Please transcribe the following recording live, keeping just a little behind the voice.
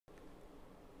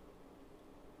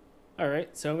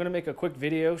Alright, so I'm going to make a quick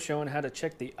video showing how to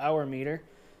check the hour meter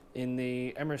in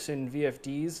the Emerson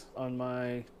VFDs on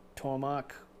my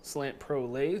Tormach Slant Pro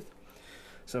lathe.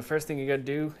 So first thing you got to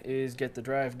do is get the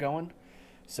drive going.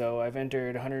 So I've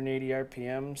entered 180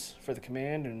 RPMs for the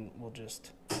command, and we'll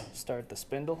just start the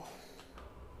spindle.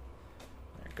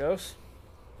 There it goes.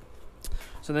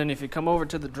 So then if you come over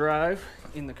to the drive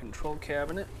in the control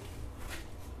cabinet,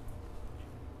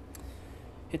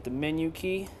 hit the menu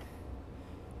key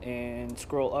and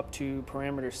scroll up to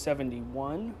parameter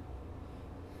 71.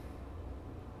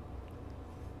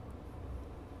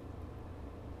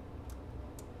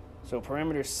 So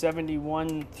parameters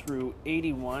 71 through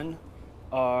 81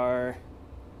 are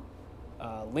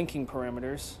linking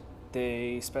parameters.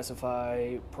 They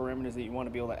specify parameters that you want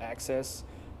to be able to access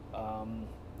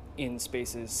in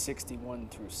spaces 61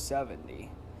 through 70.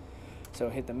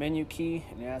 So hit the menu key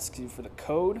and it asks you for the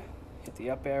code. Hit the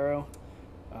up arrow.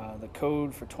 The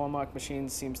code for Tormach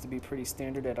machines seems to be pretty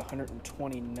standard at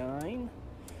 129.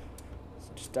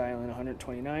 So just dial in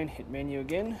 129, hit menu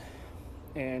again,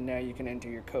 and now you can enter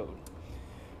your code.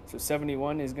 So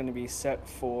 71 is going to be set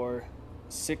for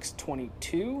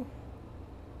 622.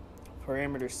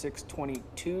 Parameter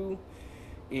 622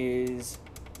 is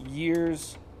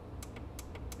years.days.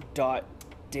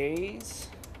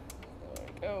 There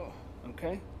we go.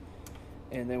 Okay.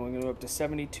 And then we're going to go up to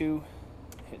 72,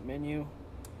 hit menu.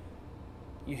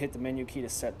 You hit the menu key to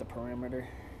set the parameter.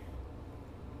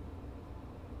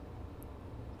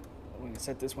 We can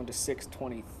set this one to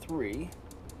 623.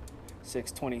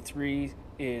 623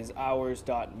 is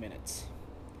hours.minutes.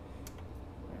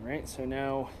 Alright, so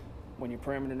now when your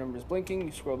parameter number is blinking,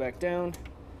 you scroll back down,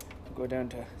 go down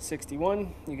to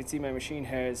 61. You can see my machine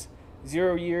has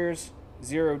 0 years,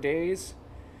 0 days,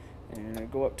 and I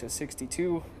go up to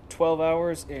 62, 12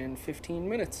 hours and 15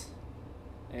 minutes.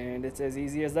 And it's as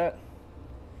easy as that.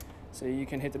 So you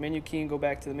can hit the menu key and go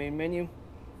back to the main menu.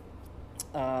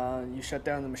 You shut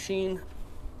down the machine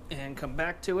and come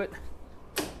back to it.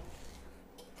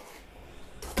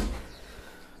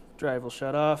 Drive will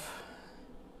shut off.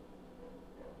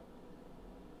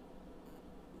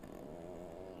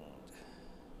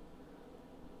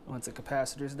 And once the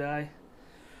capacitors die,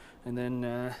 and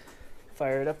then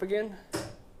fire it up again.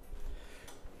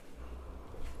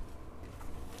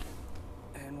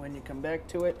 And when you come back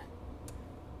to it,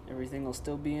 everything will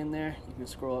still be in there. You can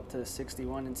scroll up to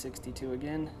 61 and 62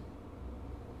 again.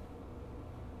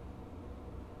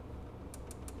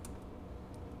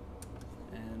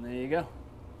 And there you go.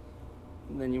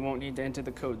 And then you won't need to enter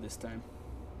the code this time.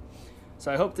 So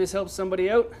I hope this helps somebody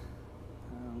out.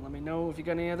 Let me know if you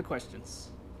got any other questions.